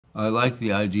I like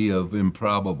the idea of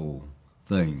improbable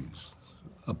things,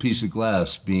 a piece of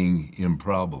glass being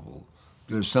improbable.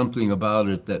 There's something about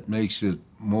it that makes it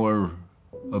more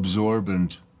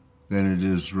absorbent than it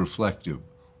is reflective,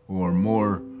 or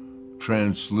more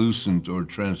translucent or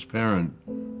transparent.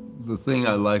 The thing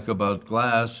I like about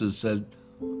glass is that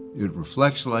it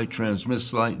reflects light,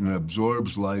 transmits light, and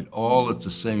absorbs light all at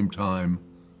the same time.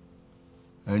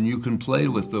 And you can play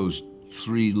with those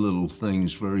three little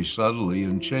things very subtly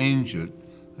and change it,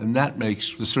 and that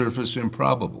makes the surface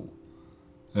improbable.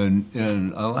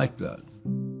 And I like that.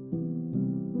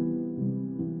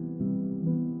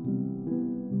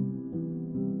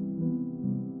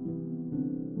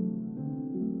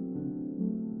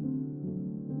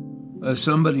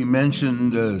 Somebody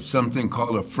mentioned something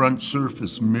called a front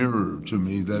surface mirror to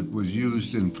me that was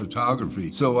used in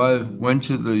photography. So I went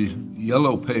to the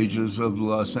yellow pages of the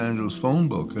Los Angeles phone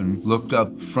book and looked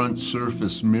up front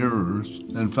surface mirrors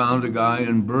and found a guy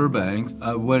in Burbank.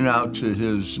 I went out to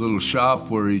his little shop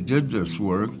where he did this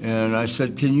work, and I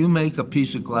said, "Can you make a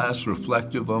piece of glass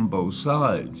reflective on both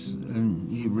sides?"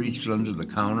 And he reached under the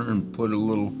counter and put a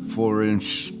little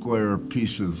 4-inch square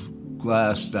piece of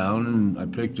glass down, and I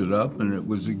picked it up, and it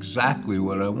was exactly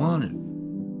what I wanted.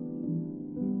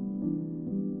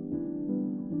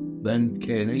 Then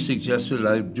Kenny suggested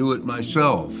I do it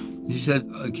myself. He said,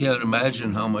 "I can't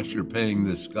imagine how much you're paying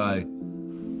this guy."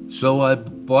 So I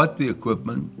bought the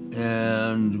equipment,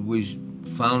 and we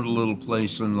found a little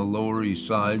place on the Lower East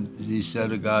Side. He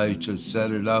sent a guy to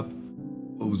set it up.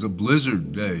 It was a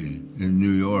blizzard day in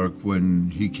New York when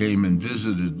he came and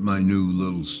visited my new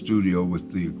little studio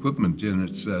with the equipment in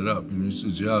it set up. And he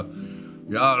says, yeah,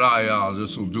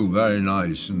 this will do very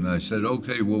nice. And I said,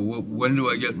 okay, well, when do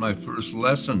I get my first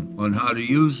lesson on how to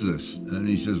use this? And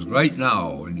he says, right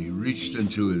now. And he reached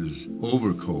into his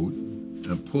overcoat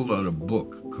and pulled out a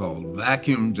book called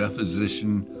Vacuum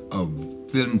Deposition of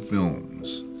Thin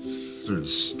Films. Sort of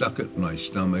stuck it in my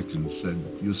stomach and said,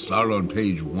 "You start on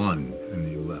page 1," and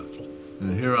he left.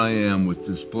 And here I am with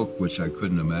this book, which I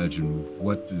couldn't imagine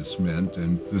what this meant,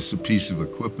 and this a piece of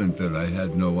equipment that I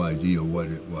had no idea what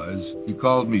it was. He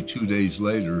called me 2 days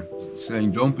later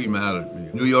saying, "Don't be mad at me.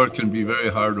 New York can be very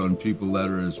hard on people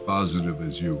that are as positive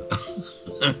as you."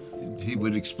 He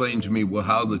would explain to me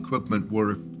how the equipment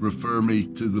worked, refer me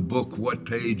to the book, what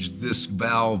page this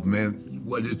valve meant,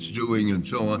 what it's doing, and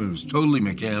so on. It was totally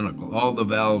mechanical. All the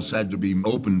valves had to be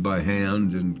opened by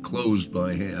hand and closed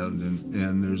by hand,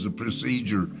 and there's a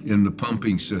procedure in the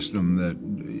pumping system that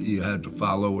you had to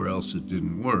follow or else it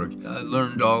didn't work. I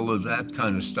learned all of that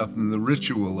kind of stuff, and the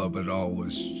ritual of it all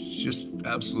was just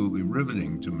absolutely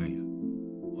riveting to me.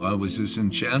 I was just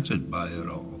enchanted by it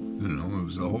all. You know, it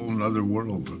was a whole other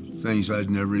world of things I'd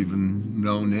never even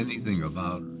known anything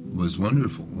about. It was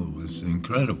wonderful. It was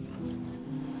incredible.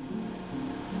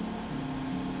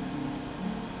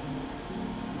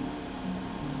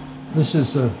 This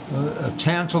is a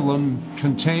tantalum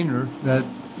container that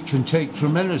can take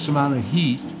tremendous amount of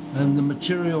heat, and the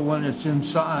material when it's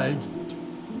inside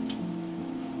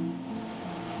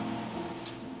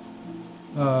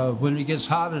when it gets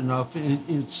hot enough,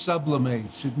 it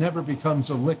sublimates. It never becomes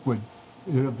a liquid.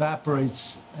 It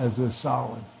evaporates as a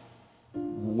solid.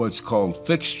 What's called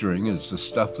fixturing is the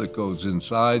stuff that goes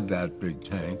inside that big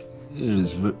tank. It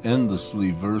is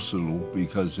endlessly versatile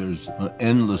because there's an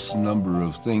endless number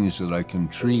of things that I can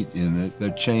treat in it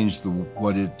that change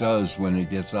what it does when it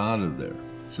gets out of there.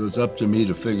 So it's up to me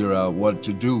to figure out what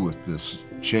to do with this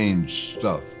changed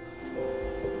stuff.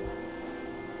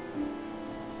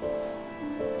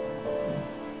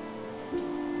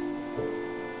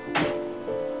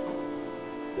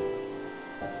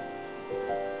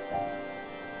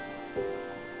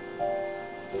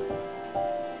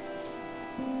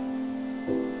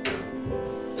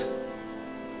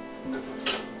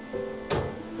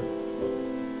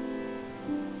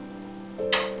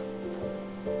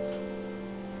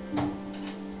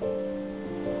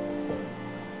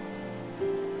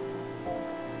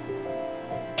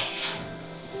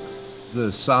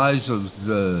 The size of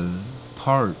the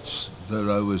parts that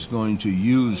I was going to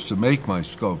use to make my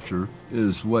sculpture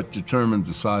is what determined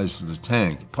the size of the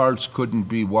tank. Parts couldn't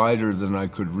be wider than I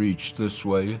could reach this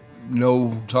way,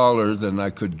 no taller than I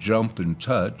could jump and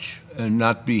touch, and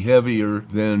not be heavier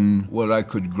than what I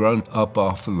could grunt up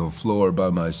off of the floor by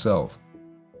myself.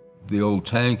 The old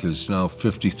tank is now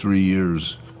 53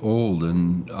 years old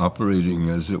and operating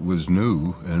as it was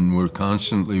new, and we're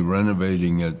constantly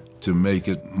renovating it to make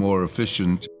it more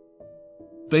efficient.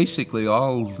 Basically,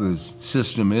 all the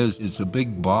system is, it's a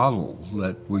big bottle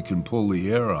that we can pull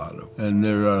the air out of. And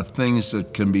there are things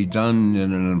that can be done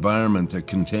in an environment that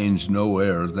contains no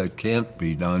air that can't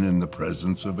be done in the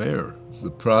presence of air. The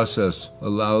process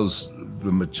allows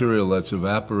the material that's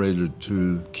evaporated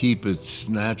to keep its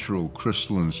natural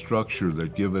crystalline structure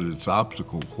that give it its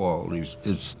optical qualities.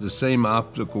 It's the same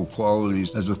optical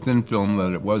qualities as a thin film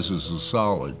that it was as a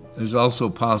solid. It's also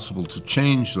possible to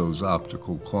change those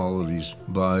optical qualities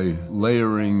by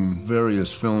layering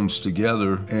various films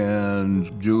together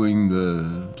and doing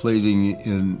the plating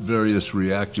in various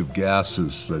reactive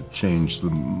gases that change the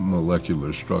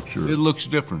molecular structure. It looks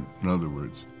different, in other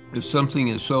words. If something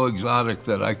is so exotic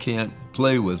that I can't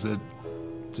play with it,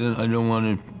 then I don't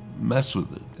want to mess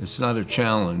with it. It's not a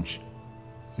challenge,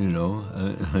 you know.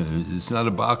 It's not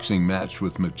a boxing match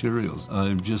with materials.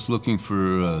 I'm just looking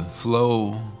for a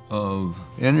flow of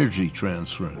energy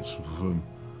transference. From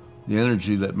the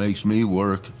energy that makes me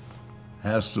work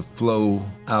has to flow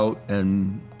out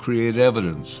and create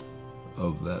evidence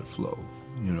of that flow.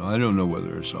 You know, I don't know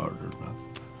whether it's art or not.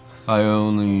 I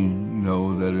only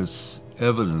know that it's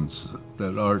evidence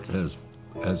that art has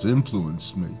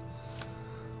influenced me.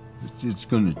 It's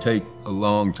going to take a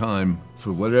long time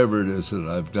for whatever it is that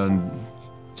I've done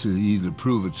to either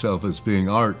prove itself as being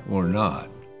art or not.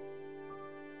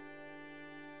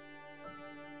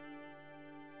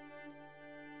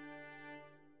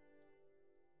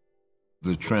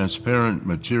 The transparent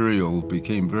material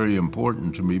became very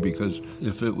important to me because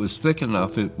if it was thick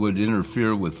enough, it would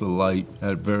interfere with the light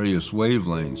at various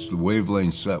wavelengths, the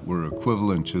wavelengths that were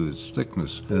equivalent to its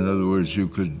thickness. In other words, you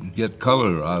could get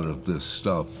color out of this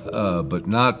stuff, but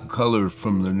not color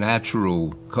from the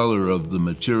natural color of the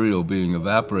material being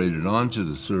evaporated onto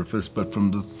the surface, but from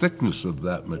the thickness of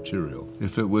that material.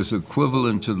 If it was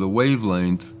equivalent to the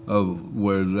wavelength of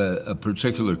where a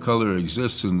particular color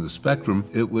exists in the spectrum,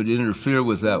 it would interfere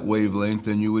with that wavelength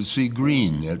and you would see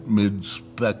green at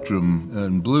mid-spectrum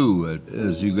and blue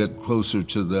as you get closer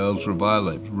to the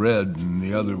ultraviolet, red and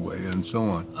the other way, and so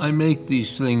on. I make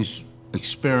these things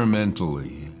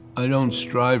experimentally. I don't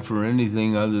strive for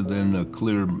anything other than a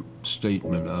clear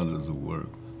statement out of the work.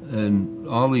 And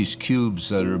all these cubes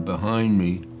that are behind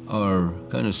me are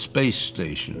kind of space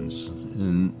stations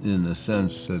in the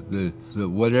sense that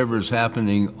whatever's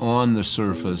happening on the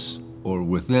surface or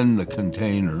within the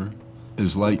container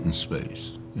is light and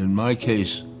space. In my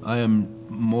case, I am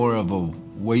more of a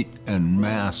weight and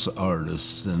mass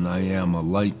artist than I am a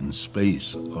light and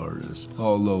space artist,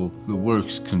 although the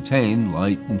works contain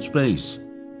light and space.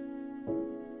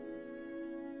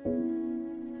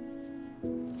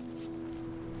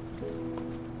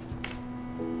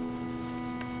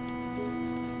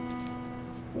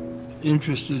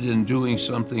 Interested in doing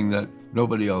something that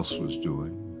nobody else was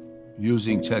doing,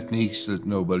 using techniques that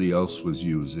nobody else was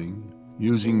using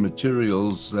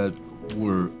materials that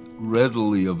were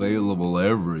readily available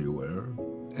everywhere,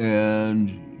 and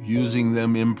using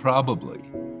them improbably.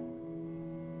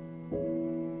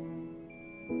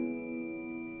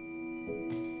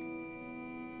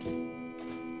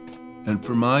 And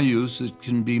for my use, it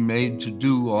can be made to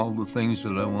do all the things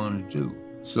that I want to do.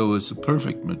 So it's a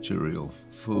perfect material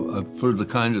for the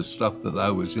kind of stuff that I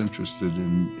was interested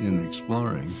in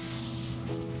exploring.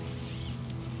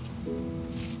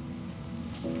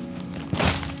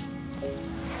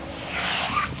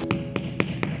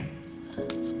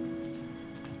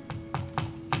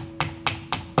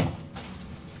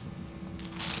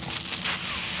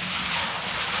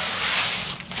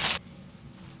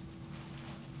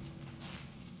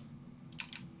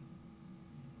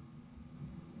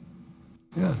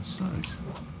 Yeah, it's nice.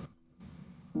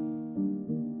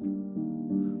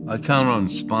 I count on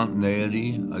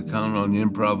spontaneity, I count on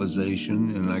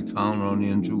improvisation, and I count on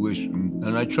intuition,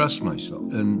 and I trust myself.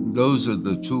 And those are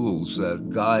the tools that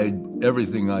guide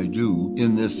everything I do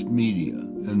in this media.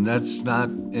 And that's not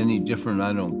any different,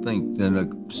 I don't think,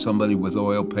 than somebody with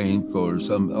oil paint or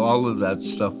all of that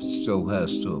stuff still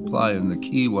has to apply, and the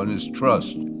key one is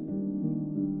trust.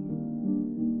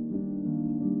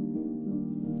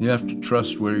 You have to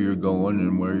trust where you're going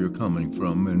and where you're coming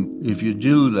from. And if you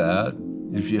do that,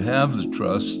 if you have the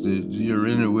trust, your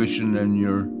intuition and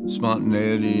your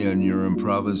spontaneity and your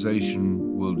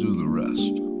improvisation will do the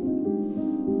rest.